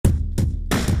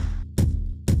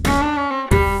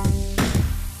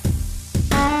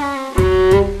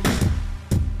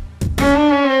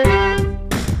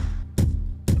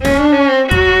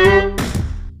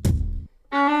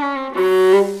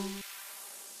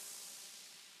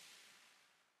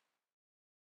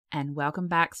And welcome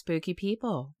back, spooky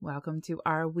people. Welcome to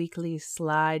our weekly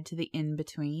slide to the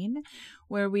in-between,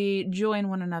 where we join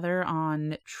one another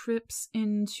on trips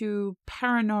into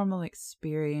paranormal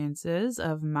experiences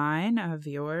of mine, of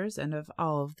yours, and of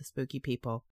all of the spooky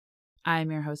people.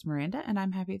 I'm your host, Miranda, and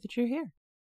I'm happy that you're here.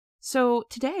 So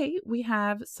today we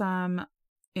have some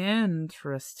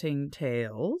interesting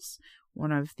tales.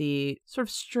 One of the sort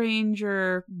of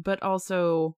stranger, but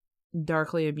also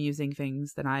darkly amusing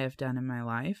things that I have done in my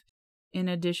life, in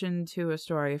addition to a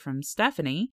story from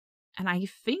Stephanie. And I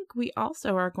think we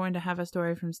also are going to have a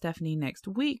story from Stephanie next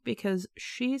week because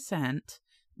she sent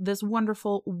this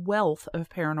wonderful wealth of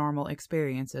paranormal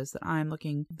experiences that I'm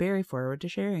looking very forward to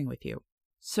sharing with you.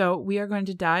 So we are going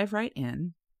to dive right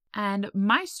in. And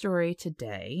my story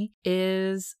today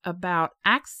is about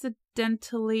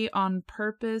accidentally on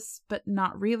purpose, but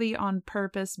not really on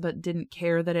purpose, but didn't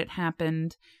care that it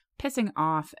happened, pissing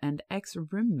off an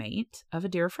ex-roommate of a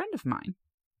dear friend of mine.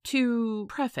 To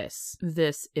preface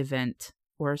this event,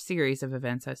 or a series of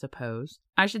events, I suppose,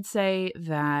 I should say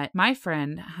that my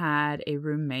friend had a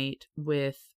roommate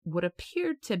with what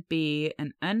appeared to be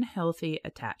an unhealthy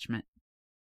attachment.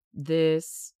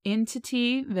 This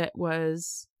entity that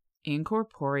was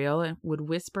incorporeal and would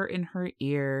whisper in her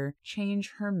ear,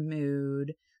 change her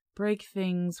mood, break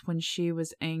things when she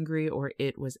was angry or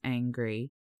it was angry.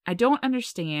 I don't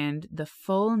understand the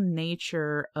full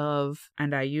nature of,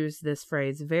 and I use this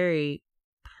phrase very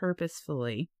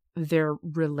purposefully, their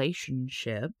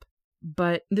relationship,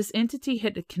 but this entity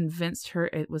had convinced her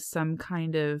it was some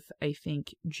kind of, I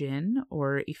think, jinn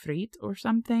or ifrit or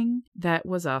something that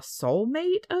was a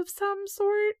soulmate of some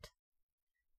sort.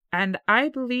 And I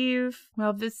believe,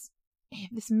 well, this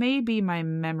may be my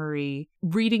memory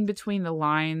reading between the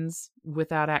lines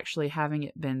without actually having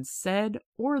it been said,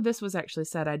 or this was actually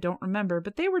said, I don't remember,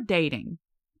 but they were dating.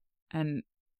 And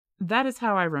that is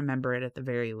how I remember it at the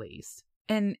very least.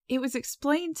 And it was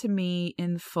explained to me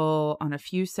in full on a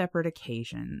few separate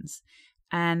occasions.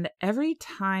 And every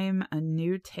time a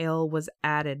new tale was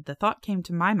added, the thought came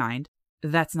to my mind,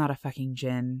 that's not a fucking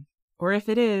jinn. Or if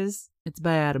it is, it's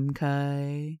by Adam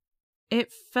Kai.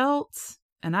 It felt,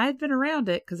 and I had been around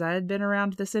it because I had been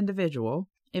around this individual,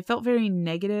 it felt very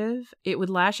negative. It would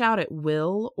lash out at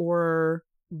will, or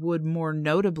would more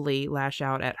notably lash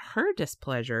out at her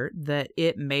displeasure that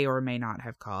it may or may not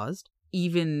have caused,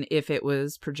 even if it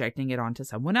was projecting it onto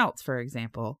someone else, for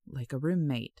example, like a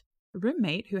roommate. A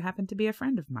roommate who happened to be a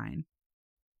friend of mine.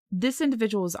 This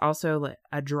individual was also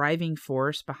a driving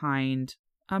force behind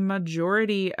a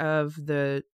majority of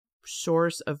the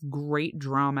source of great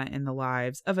drama in the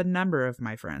lives of a number of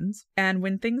my friends. And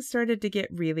when things started to get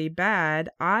really bad,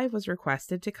 I was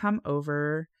requested to come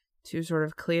over to sort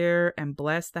of clear and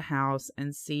bless the house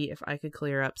and see if I could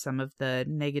clear up some of the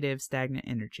negative, stagnant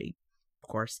energy. Of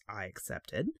course, I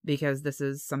accepted because this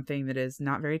is something that is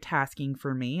not very tasking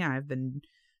for me. I've been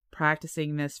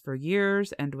practicing this for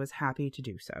years and was happy to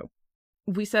do so.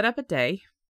 We set up a day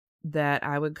that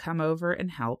I would come over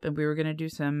and help, and we were going to do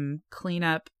some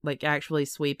cleanup, like actually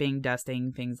sweeping,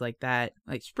 dusting, things like that,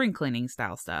 like spring cleaning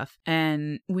style stuff.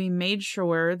 And we made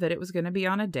sure that it was going to be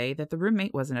on a day that the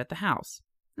roommate wasn't at the house.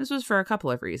 This was for a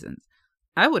couple of reasons.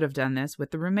 I would have done this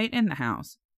with the roommate in the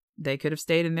house. They could have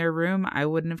stayed in their room. I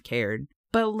wouldn't have cared.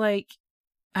 But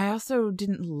I also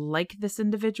didn't like this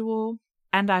individual.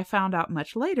 And I found out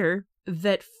much later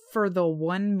that for the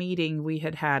one meeting we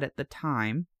had had at the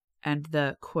time, and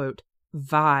the, quote,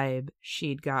 vibe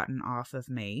she'd gotten off of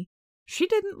me, she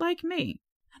didn't like me.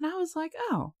 And I was like,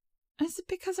 oh, is it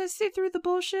because I see through the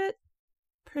bullshit?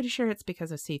 Pretty sure it's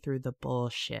because I see through the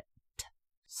bullshit.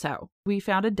 So we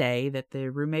found a day that the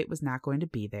roommate was not going to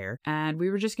be there, and we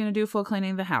were just going to do full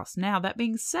cleaning of the house. Now, that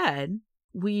being said,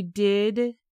 we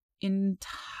did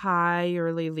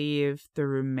entirely leave the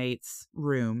roommate's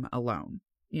room alone.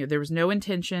 There was no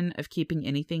intention of keeping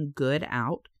anything good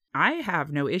out. I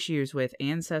have no issues with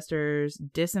ancestors,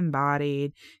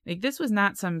 disembodied. This was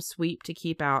not some sweep to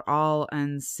keep out all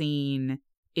unseen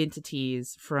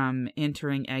entities from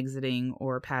entering, exiting,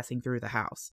 or passing through the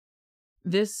house.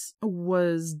 This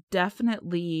was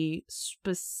definitely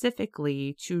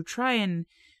specifically to try and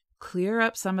clear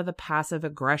up some of the passive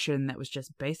aggression that was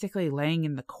just basically laying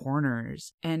in the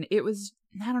corners. And it was,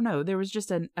 I don't know, there was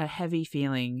just a heavy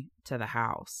feeling to the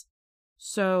house.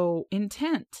 So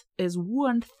intent is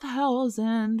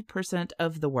 1000%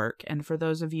 of the work. And for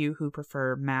those of you who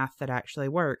prefer math that actually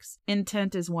works,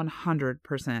 intent is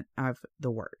 100% of the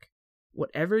work.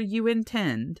 Whatever you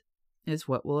intend is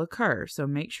what will occur. So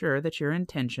make sure that your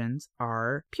intentions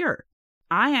are pure.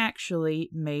 I actually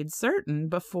made certain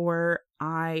before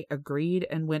I agreed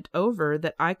and went over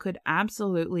that I could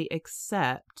absolutely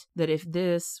accept that if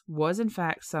this was in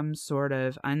fact some sort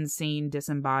of unseen,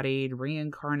 disembodied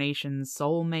reincarnation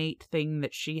soulmate thing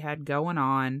that she had going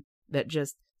on that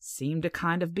just seemed to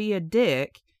kind of be a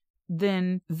dick,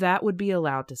 then that would be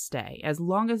allowed to stay as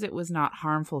long as it was not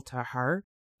harmful to her,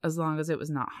 as long as it was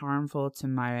not harmful to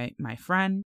my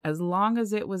friend, as long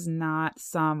as it was not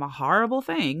some horrible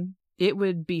thing. It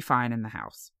would be fine in the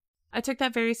house. I took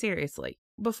that very seriously.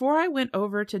 Before I went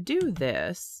over to do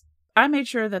this, I made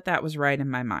sure that that was right in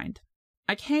my mind.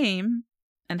 I came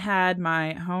and had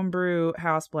my homebrew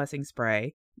house blessing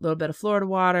spray, a little bit of Florida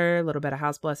water, a little bit of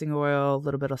house blessing oil, a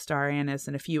little bit of star anise,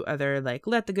 and a few other, like,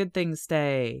 let the good things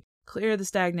stay, clear the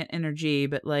stagnant energy,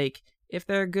 but like, if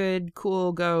they're good,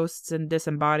 cool ghosts and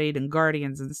disembodied and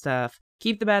guardians and stuff,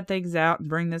 keep the bad things out and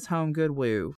bring this home good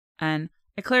woo. And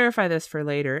I clarify this for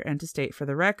later and to state for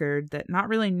the record that not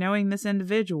really knowing this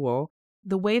individual,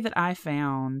 the way that I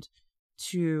found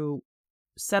to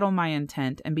settle my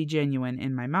intent and be genuine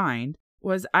in my mind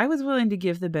was I was willing to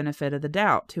give the benefit of the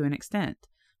doubt to an extent.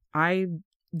 I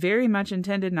very much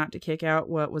intended not to kick out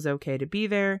what was okay to be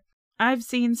there. I've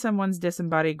seen someone's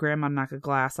disembodied grandma knock a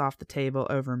glass off the table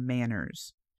over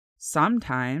manners.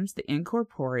 Sometimes the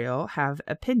incorporeal have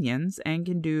opinions and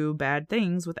can do bad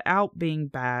things without being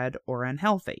bad or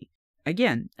unhealthy.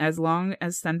 Again, as long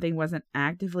as something wasn't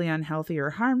actively unhealthy or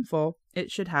harmful,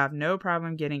 it should have no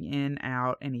problem getting in,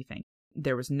 out, anything.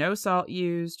 There was no salt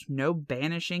used, no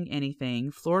banishing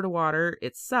anything. Florida water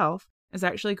itself is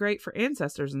actually great for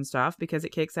ancestors and stuff because it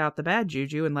kicks out the bad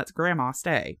juju and lets grandma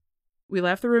stay. We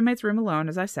left the roommate's room alone,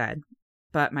 as I said.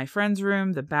 But my friend's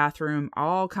room, the bathroom,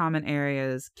 all common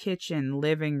areas, kitchen,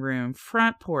 living room,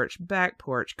 front porch, back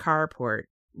porch, carport.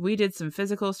 We did some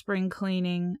physical spring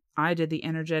cleaning. I did the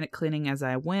energetic cleaning as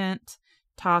I went,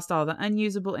 tossed all the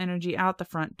unusable energy out the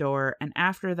front door, and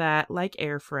after that, like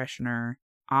air freshener,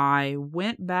 I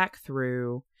went back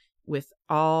through with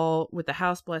the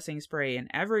house blessing spray in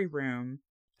every room,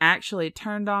 actually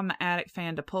turned on the attic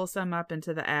fan to pull some up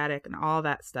into the attic and all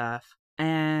that stuff.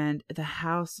 And the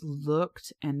house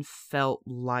looked and felt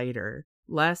lighter,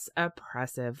 less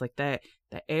oppressive. Like the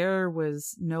air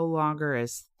was no longer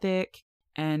as thick.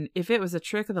 And if it was a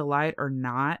trick of the light or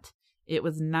not, it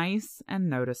was nice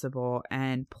and noticeable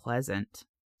and pleasant.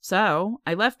 So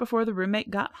I left before the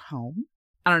roommate got home.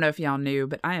 I don't know if y'all knew,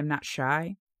 but I am not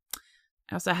shy.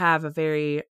 I also have a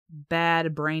very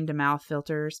bad brain-to-mouth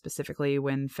filter, specifically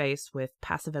when faced with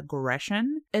passive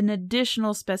aggression. An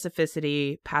additional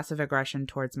specificity, passive aggression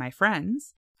towards my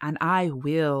friends, and I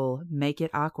will make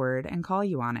it awkward and call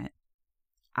you on it.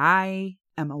 I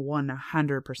am a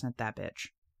 100% that bitch.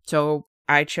 So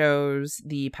I chose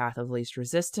the path of least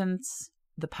resistance,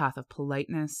 the path of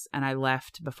politeness, and I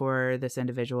left before this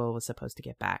individual was supposed to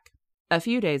get back. A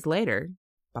few days later,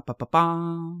 I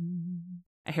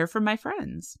hear from my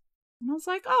friends. And I was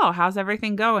like, oh, how's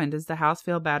everything going? Does the house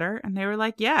feel better? And they were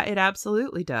like, yeah, it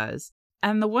absolutely does.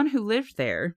 And the one who lived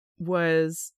there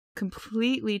was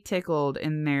completely tickled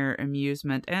in their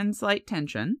amusement and slight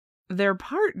tension. Their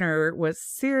partner was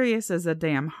serious as a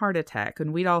damn heart attack.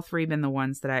 And we'd all three been the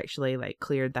ones that actually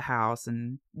cleared the house,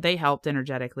 and they helped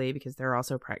energetically because they're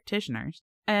also practitioners.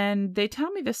 And they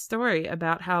tell me this story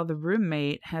about how the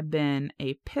roommate had been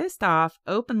a pissed off,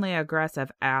 openly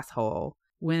aggressive asshole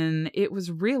when it was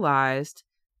realized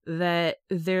that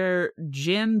their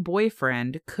djinn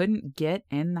boyfriend couldn't get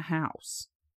in the house.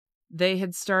 They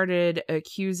had started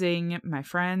accusing my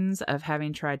friends of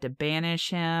having tried to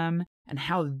banish him, and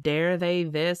how dare they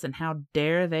this and how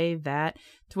dare they that,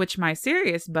 to which my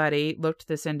serious buddy looked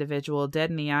this individual dead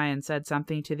in the eye and said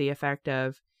something to the effect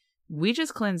of, we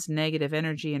just cleansed negative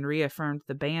energy and reaffirmed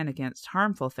the ban against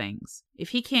harmful things. If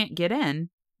he can't get in,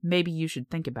 maybe you should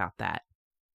think about that.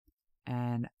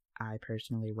 And I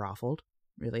personally raffled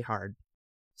really hard.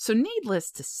 So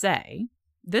needless to say,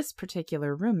 this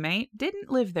particular roommate didn't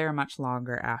live there much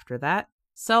longer after that.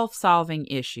 Self-solving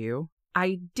issue.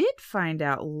 I did find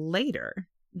out later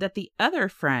that the other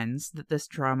friends that this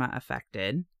drama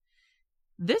affected,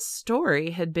 this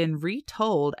story had been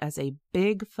retold as a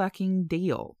big fucking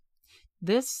deal.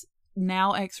 This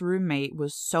now ex-roommate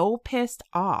was so pissed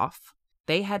off,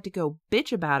 they had to go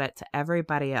bitch about it to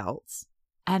everybody else.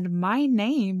 And my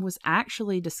name was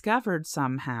actually discovered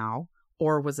somehow,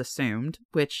 or was assumed,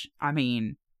 which, I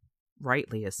mean,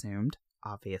 rightly assumed,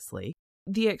 obviously.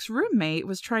 The ex-roommate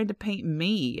was trying to paint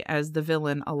me as the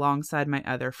villain alongside my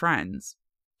other friends.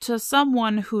 To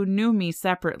someone who knew me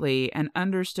separately and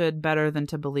understood better than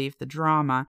to believe the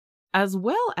drama, as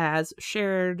well as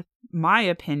shared my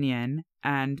opinion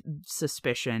and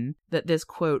suspicion that this,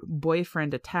 quote,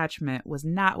 boyfriend attachment was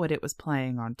not what it was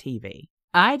playing on TV.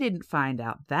 I didn't find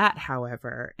out that,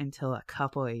 however, until a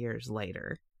couple of years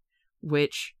later,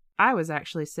 which I was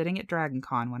actually sitting at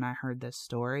DragonCon when I heard this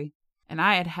story, and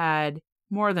I had had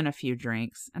more than a few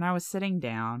drinks, and I was sitting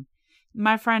down.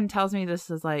 My friend tells me this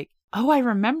is like, oh, I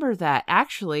remember that,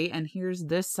 actually, and here's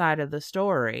this side of the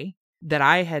story that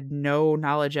I had no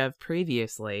knowledge of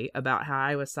previously about how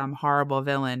I was some horrible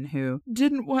villain who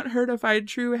didn't want her to find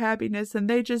true happiness and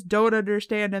they just don't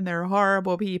understand and they're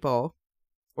horrible people.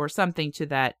 Or something to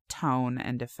that tone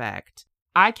and effect.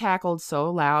 I cackled so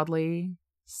loudly,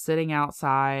 sitting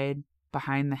outside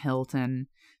behind the Hilton,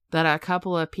 that a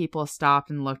couple of people stopped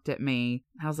and looked at me.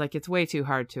 I was like, it's way too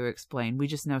hard to explain. We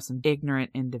just know some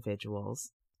ignorant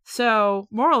individuals. So,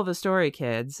 moral of the story,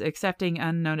 kids, accepting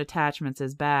unknown attachments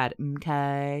is bad,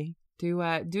 okay? Do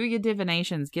your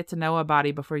divinations, get to know a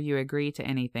body before you agree to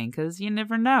anything, because you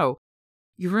never know.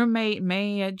 Your roommate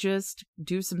may just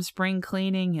do some spring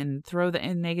cleaning and throw the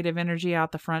negative energy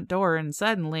out the front door, and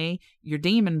suddenly your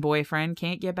demon boyfriend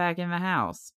can't get back in the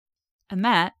house. And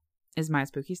that is my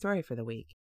spooky story for the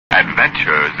week.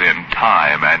 Adventures in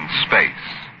time and space.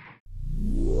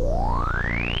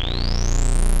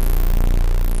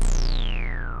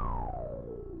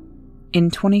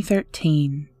 In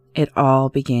 2013, it all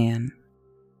began.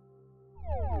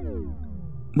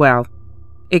 Well,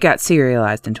 it got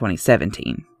serialized in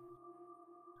 2017.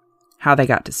 How they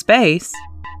got to space,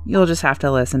 you'll just have to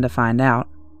listen to find out.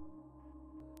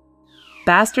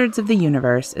 Bastards of the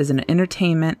Universe is an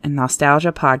entertainment and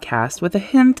nostalgia podcast with a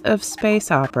hint of space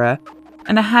opera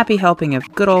and a happy helping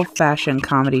of good old-fashioned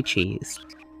comedy cheese.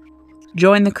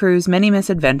 Join the crew's many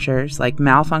misadventures like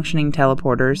malfunctioning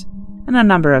teleporters and a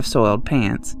number of soiled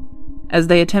pants as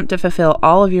they attempt to fulfill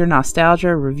all of your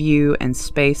nostalgia, review, and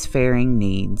spacefaring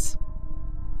needs.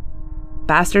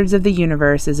 Bastards of the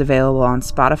Universe is available on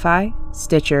Spotify,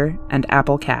 Stitcher, and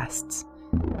Apple Casts.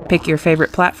 Pick your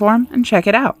favorite platform and check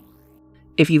it out.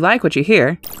 If you like what you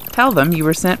hear, tell them you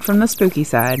were sent from the spooky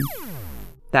side.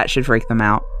 That should freak them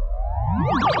out.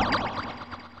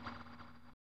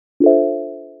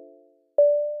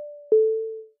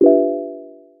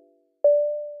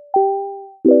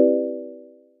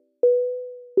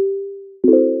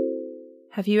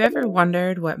 Have you ever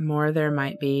wondered what more there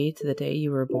might be to the day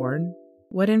you were born?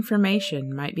 What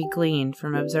information might be gleaned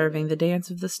from observing the dance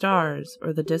of the stars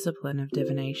or the discipline of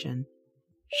divination?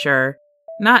 Sure,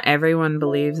 not everyone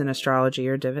believes in astrology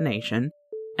or divination,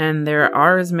 and there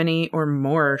are as many or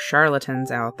more charlatans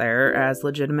out there as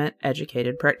legitimate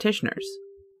educated practitioners.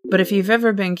 But if you've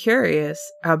ever been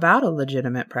curious about a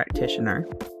legitimate practitioner,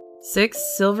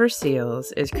 Six Silver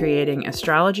Seals is creating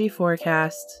astrology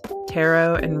forecasts,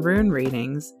 tarot and rune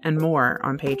readings, and more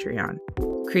on Patreon.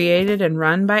 Created and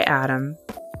run by Adam,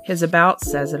 his about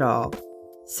says it all.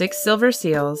 Six Silver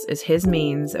Seals is his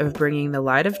means of bringing the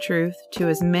light of truth to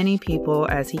as many people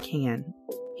as he can.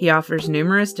 He offers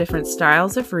numerous different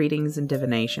styles of readings and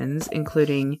divinations,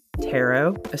 including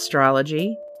tarot,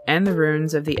 astrology, and the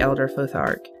runes of the Elder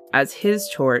Futhark, as his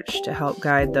torch to help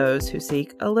guide those who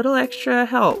seek a little extra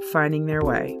help finding their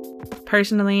way.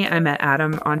 Personally, I met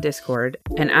Adam on Discord,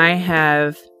 and I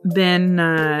have been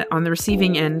on the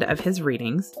receiving end of his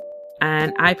readings,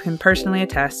 and I can personally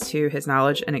attest to his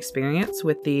knowledge and experience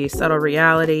with the subtle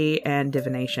reality and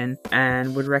divination,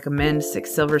 and would recommend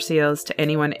Six Silver Seals to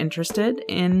anyone interested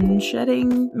in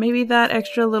shedding maybe that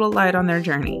extra little light on their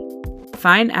journey.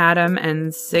 Find Adam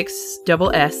and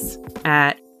 6SS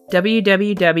at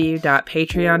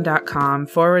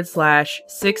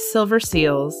www.patreon.com/Six Silver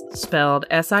Seals, spelled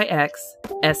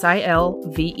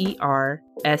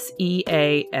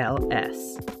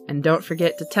SIXSILVERSEALS. And don't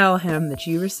forget to tell him that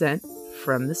you were sent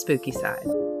from the spooky side.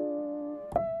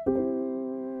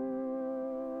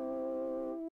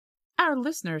 Our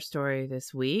listener story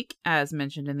this week, as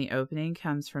mentioned in the opening,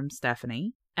 comes from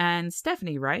Stephanie. And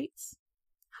Stephanie writes,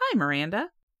 "Hi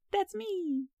Miranda, that's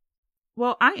me.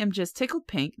 Well, I am just tickled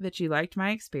pink that you liked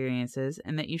my experiences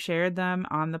and that you shared them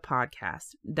on the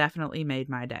podcast. Definitely made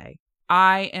my day.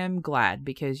 I am glad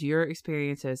because your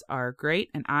experiences are great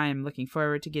and I am looking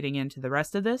forward to getting into the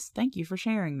rest of this. Thank you for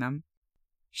sharing them."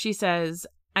 She says,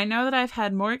 "I know that I've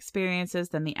had more experiences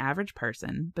than the average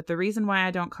person, but the reason why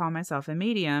I don't call myself a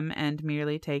medium and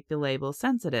merely take the label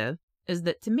sensitive is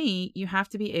that to me, you have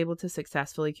to be able to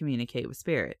successfully communicate with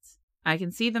spirits. I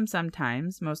can see them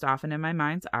sometimes, most often in my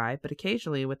mind's eye, but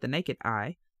occasionally with the naked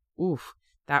eye. Oof,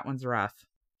 that one's rough.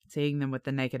 Seeing them with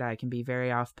the naked eye can be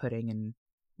very off-putting and,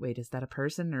 wait, is that a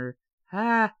person or,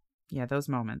 yeah, those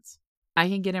moments. I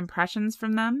can get impressions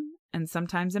from them and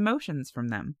sometimes emotions from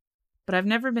them. but I've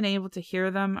never been able to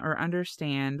hear them or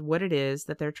understand what it is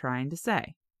that they're trying to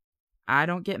say. I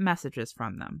don't get messages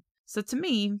from them. So to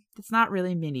me, that's not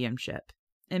really mediumship.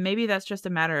 And maybe that's just a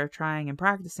matter of trying and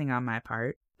practicing on my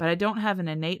part, but I don't have an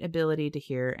innate ability to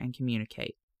hear and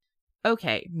communicate.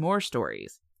 Okay, more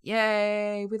stories.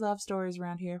 Yay, we love stories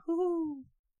around here. Woohoo!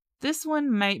 This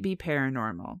one might be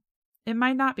paranormal. It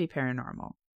might not be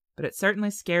paranormal, but it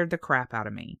certainly scared the crap out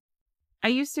of me. I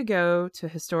used to go to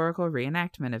historical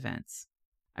reenactment events.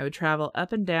 I would travel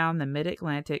up and down the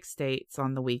mid-Atlantic states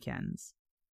on the weekends.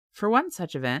 For one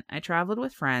such event, I traveled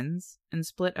with friends and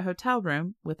split a hotel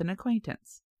room with an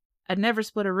acquaintance. I'd never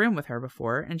split a room with her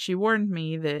before, and she warned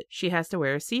me that she has to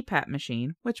wear a CPAP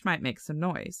machine, which might make some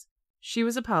noise. She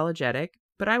was apologetic,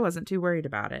 but I wasn't too worried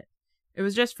about it. It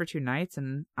was just for 2 nights,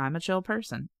 and I'm a chill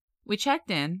person. We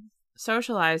checked in,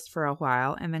 socialized for a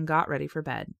while, and then got ready for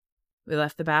bed. We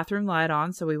left the bathroom light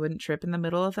on so we wouldn't trip in the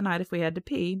middle of the night if we had to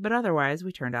pee, but otherwise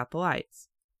we turned out the lights.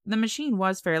 The machine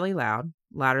was fairly loud,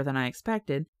 louder than I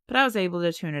expected, but I was able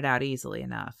to tune it out easily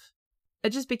enough.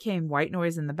 It just became white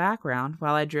noise in the background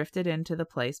while I drifted into the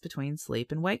place between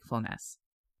sleep and wakefulness.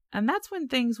 And that's when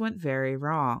things went very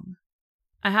wrong.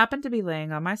 I happened to be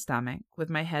laying on my stomach, with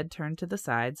my head turned to the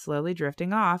side, slowly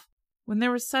drifting off, when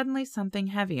there was suddenly something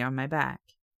heavy on my back.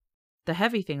 The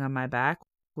heavy thing on my back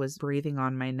was breathing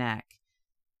on my neck,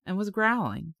 and was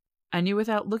growling. I knew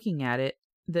without looking at it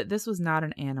that this was not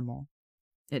an animal.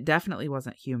 It definitely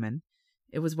wasn't human.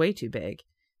 It was way too big.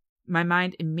 My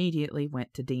mind immediately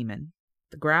went to demon.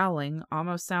 The growling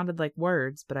almost sounded like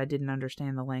words, but I didn't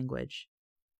understand the language.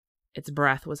 Its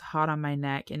breath was hot on my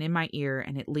neck and in my ear,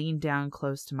 and it leaned down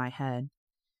close to my head.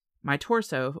 My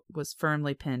torso was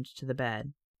firmly pinned to the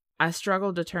bed. I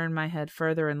struggled to turn my head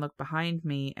further and look behind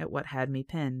me at what had me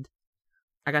pinned.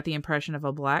 I got the impression of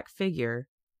a black figure,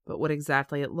 but what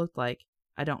exactly it looked like,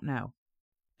 I don't know.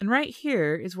 And right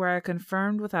here is where I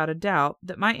confirmed without a doubt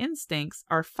that my instincts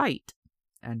are fight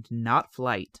and not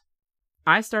flight.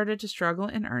 I started to struggle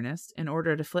in earnest in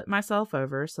order to flip myself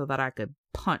over so that I could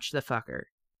punch the fucker.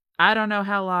 I don't know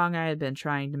how long I had been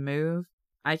trying to move.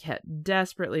 I kept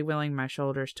desperately willing my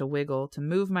shoulders to wiggle, to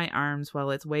move my arms while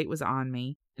its weight was on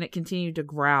me, and it continued to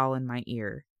growl in my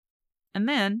ear. And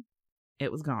then,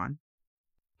 it was gone.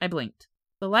 I blinked.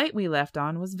 The light we left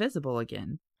on was visible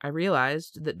again. I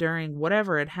realized that during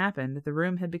whatever had happened, the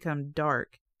room had become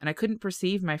dark, and I couldn't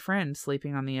perceive my friend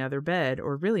sleeping on the other bed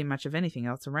or really much of anything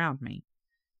else around me.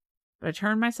 But I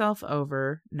turned myself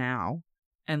over, now,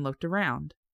 and looked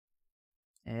around.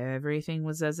 Everything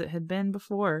was as it had been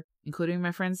before, including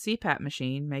my friend's CPAP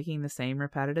machine making the same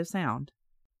repetitive sound.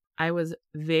 I was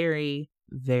very,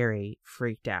 very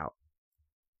freaked out.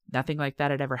 Nothing like that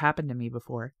had ever happened to me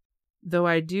before. Though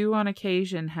I do on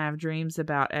occasion have dreams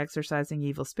about exorcising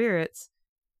evil spirits,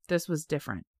 this was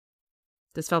different.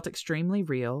 This felt extremely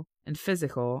real and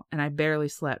physical, and I barely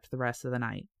slept the rest of the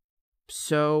night.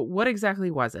 So, what exactly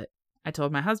was it? I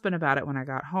told my husband about it when I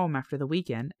got home after the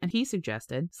weekend, and he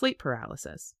suggested sleep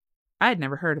paralysis. I had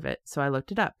never heard of it, so I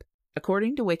looked it up.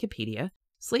 According to Wikipedia,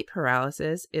 sleep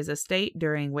paralysis is a state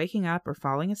during waking up or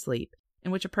falling asleep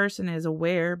in which a person is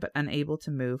aware but unable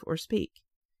to move or speak.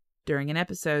 During an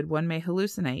episode, one may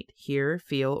hallucinate, hear,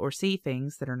 feel, or see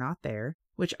things that are not there,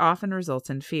 which often results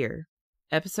in fear.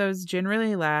 Episodes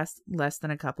generally last less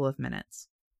than a couple of minutes.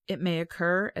 It may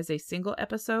occur as a single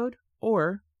episode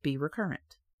or be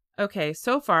recurrent. Okay,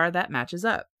 so far that matches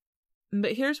up.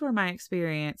 But here's where my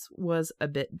experience was a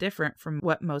bit different from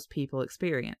what most people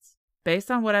experience.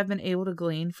 Based on what I've been able to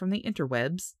glean from the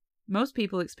interwebs, most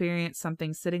people experience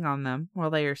something sitting on them while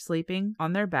they are sleeping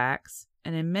on their backs,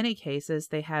 and in many cases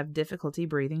they have difficulty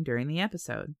breathing during the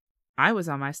episode. I was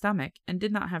on my stomach and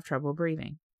did not have trouble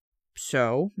breathing.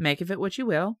 So, make of it what you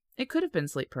will. It could have been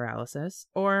sleep paralysis,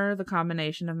 or the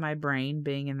combination of my brain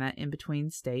being in that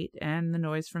in-between state and the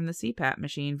noise from the CPAP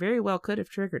machine very well could have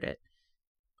triggered it.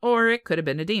 Or it could have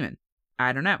been a demon.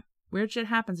 I don't know. Weird shit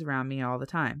happens around me all the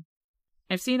time.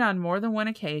 I've seen on more than one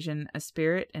occasion a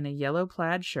spirit in a yellow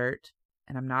plaid shirt,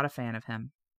 and I'm not a fan of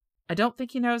him. I don't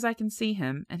think he knows I can see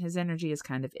him, and his energy is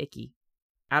kind of icky.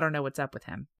 I don't know what's up with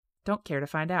him. Don't care to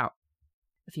find out.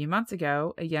 A few months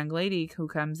ago, a young lady who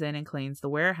comes in and cleans the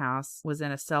warehouse was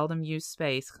in a seldom-used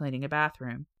space cleaning a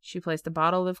bathroom. She placed a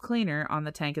bottle of cleaner on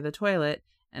the tank of the toilet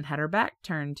and had her back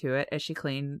turned to it as she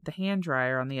cleaned the hand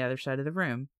dryer on the other side of the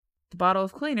room. The bottle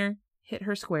of cleaner hit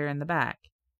her square in the back.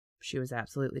 She was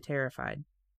absolutely terrified.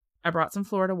 I brought some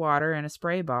Florida water and a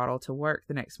spray bottle to work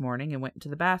the next morning and went into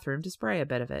the bathroom to spray a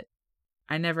bit of it.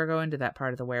 I never go into that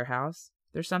part of the warehouse.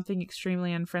 There's something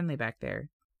extremely unfriendly back there.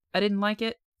 I didn't like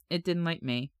it. It didn't like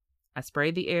me. I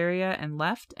sprayed the area and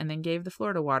left, and then gave the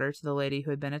Florida water to the lady who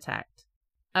had been attacked.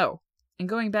 Oh, and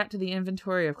going back to the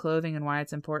inventory of clothing and why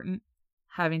it's important,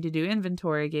 having to do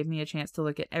inventory gave me a chance to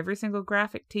look at every single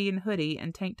graphic tee and hoodie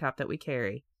and tank top that we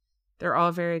carry. They're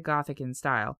all very gothic in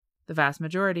style. The vast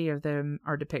majority of them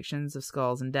are depictions of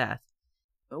skulls and death.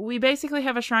 We basically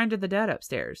have a shrine to the dead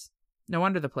upstairs. No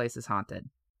wonder the place is haunted.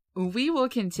 We will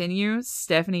continue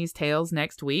Stephanie's tales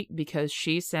next week because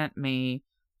she sent me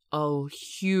a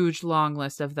huge long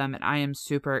list of them and I am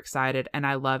super excited and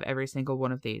I love every single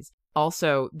one of these.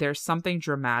 Also, there's something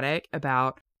dramatic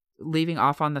about leaving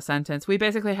off on the sentence, we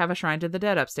basically have a shrine to the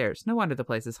dead upstairs. No wonder the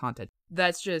place is haunted.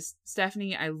 That's just,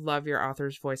 Stephanie, I love your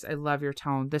author's voice. I love your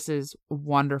tone. This is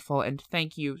wonderful. And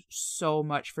thank you so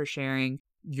much for sharing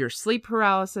your sleep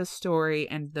paralysis story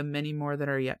and the many more that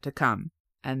are yet to come.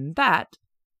 And that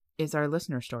is our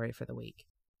listener story for the week.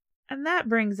 And that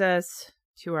brings us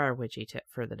to our witchy tip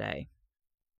for the day.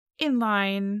 In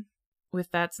line with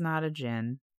That's Not a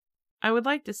Djinn, I would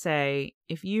like to say,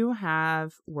 if you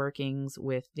have workings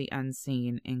with the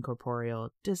unseen, incorporeal,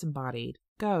 disembodied,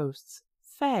 ghosts,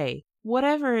 fae,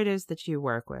 whatever it is that you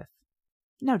work with,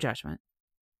 no judgment.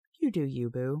 You do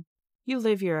you, boo. You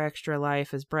live your extra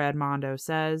life, as Brad Mondo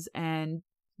says, and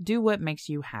do what makes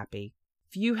you happy.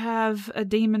 If you have a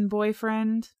demon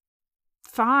boyfriend,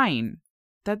 fine.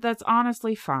 That's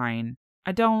honestly fine.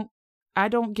 I don't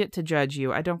get to judge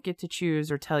you. I don't get to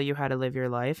choose or tell you how to live your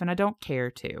life, and I don't care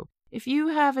to. If you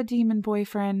have a demon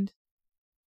boyfriend,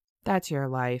 that's your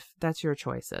life. That's your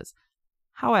choices.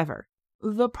 However,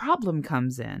 the problem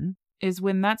comes in is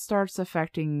when that starts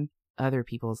affecting other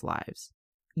people's lives.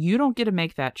 You don't get to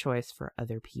make that choice for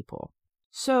other people.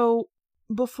 So,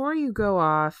 before you go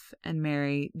off and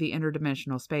marry the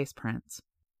interdimensional space prince,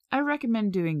 I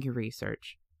recommend doing your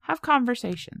research. Have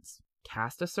conversations.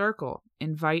 Cast a circle.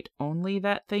 Invite only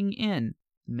that thing in.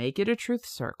 Make it a truth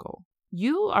circle.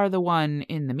 You are the one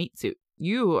in the meat suit.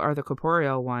 You are the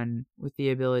corporeal one with the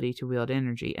ability to wield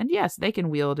energy. And yes, they can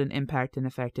wield and impact and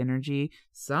affect energy,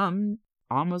 some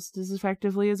almost as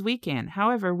effectively as we can.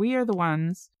 However, we are the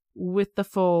ones with the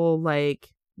full,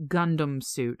 Gundam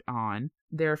suit on.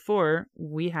 Therefore,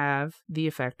 we have the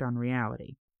effect on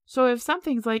reality. So if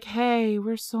something's like, hey,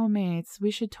 we're soulmates,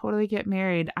 we should totally get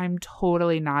married, I'm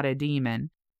totally not a demon.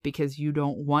 Because you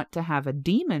don't want to have a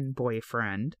demon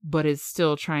boyfriend, but is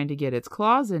still trying to get its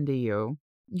claws into you,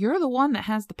 you're the one that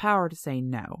has the power to say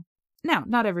no. Now,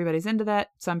 not everybody's into that.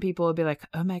 Some people will be like,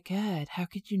 oh my God, how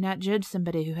could you not judge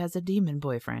somebody who has a demon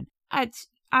boyfriend? I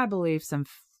believe some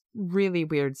really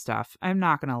weird stuff. I'm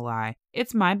not going to lie.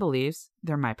 It's my beliefs.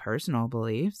 They're my personal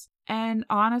beliefs. And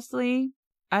honestly,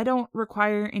 I don't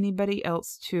require anybody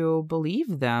else to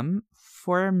believe them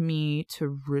for me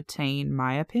to retain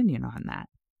my opinion on that.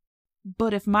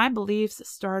 But if my beliefs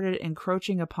started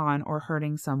encroaching upon or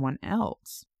hurting someone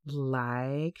else,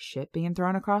 like shit being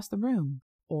thrown across the room,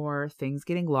 or things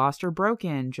getting lost or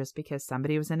broken just because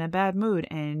somebody was in a bad mood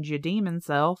and your demon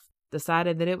self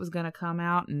decided that it was going to come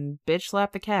out and bitch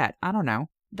slap the cat, I don't know,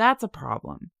 that's a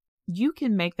problem. You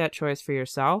can make that choice for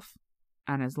yourself,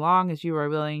 and as long as you are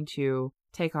willing to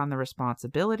take on the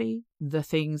responsibility, the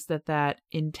things that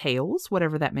entails,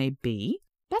 whatever that may be,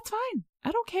 that's fine.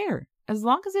 I don't care. As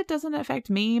long as it doesn't affect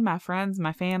me, my friends,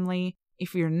 my family,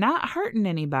 if you're not hurting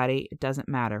anybody, it doesn't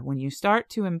matter. When you start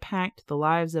to impact the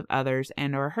lives of others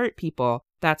and or hurt people,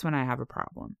 that's when I have a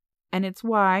problem. And it's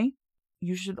why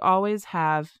you should always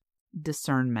have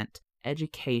discernment,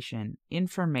 education,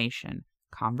 information,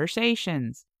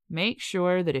 conversations. Make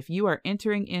sure that if you are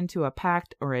entering into a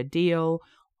pact or a deal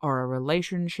or a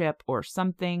relationship or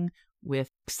something with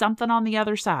something on the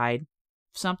other side,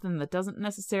 something that doesn't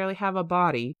necessarily have a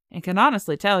body and can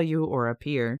honestly tell you or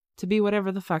appear to be whatever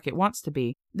the fuck it wants to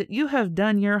be, that you have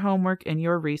done your homework and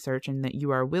your research and that you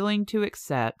are willing to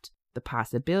accept the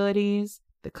possibilities,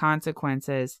 the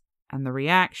consequences, and the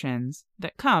reactions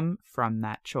that come from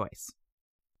that choice.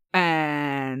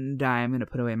 And I'm going to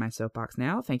put away my soapbox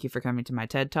now. Thank you for coming to my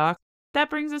TED Talk. That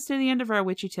brings us to the end of our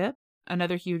witchy tip.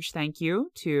 Another huge thank you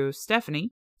to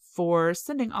Stephanie for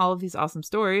sending all of these awesome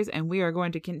stories, and we are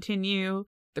going to continue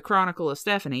the Chronicle of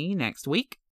Stephanie next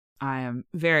week. I am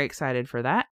very excited for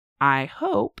that. I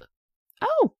hope...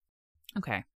 Oh!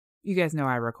 Okay. You guys know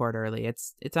I record early.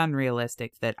 It's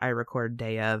unrealistic that I record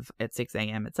day of at 6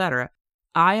 a.m., etc.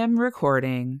 I am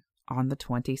recording on the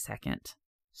 22nd.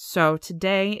 So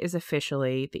today is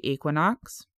officially the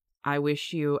equinox. I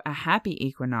wish you a happy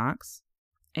equinox,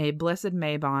 a blessed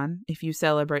Mabon if you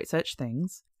celebrate such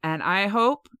things, and I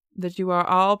hope that you are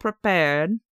all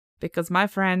prepared, because my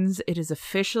friends, it is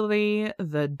officially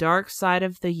the dark side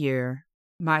of the year.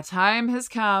 My time has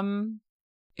come,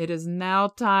 It is now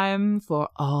time for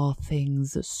all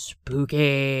things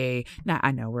spooky. Now,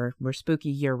 I know we're spooky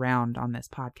year-round on this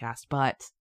podcast, but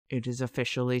it is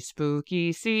officially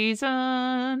spooky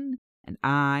season, and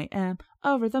I am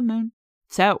over the moon.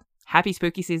 So, happy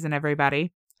spooky season,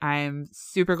 everybody. I am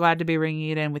super glad to be bringing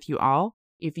it in with you all.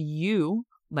 If you,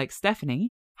 like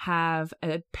Stephanie, have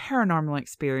a paranormal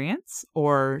experience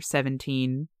or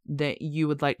 17 that you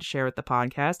would like to share with the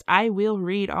podcast, I will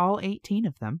read all 18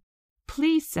 of them.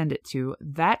 Please send it to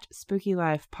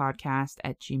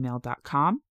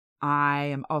thatspookyLifepodcast@gmail.com. I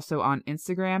am also on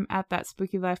Instagram at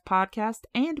thatspookyLifePodcast,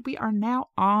 and we are now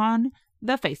on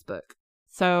the Facebook.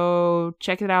 So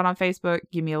check it out on Facebook,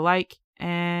 give me a like,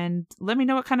 and let me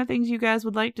know what kind of things you guys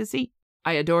would like to see.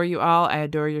 I adore you all, I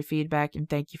adore your feedback, and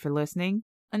thank you for listening.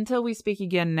 Until we speak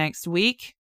again next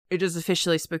week, it is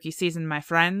officially spooky season, my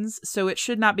friends, so it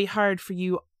should not be hard for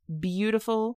you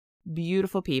beautiful,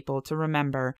 beautiful people to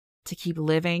remember to keep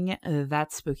living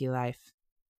that spooky life.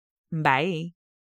 Bye.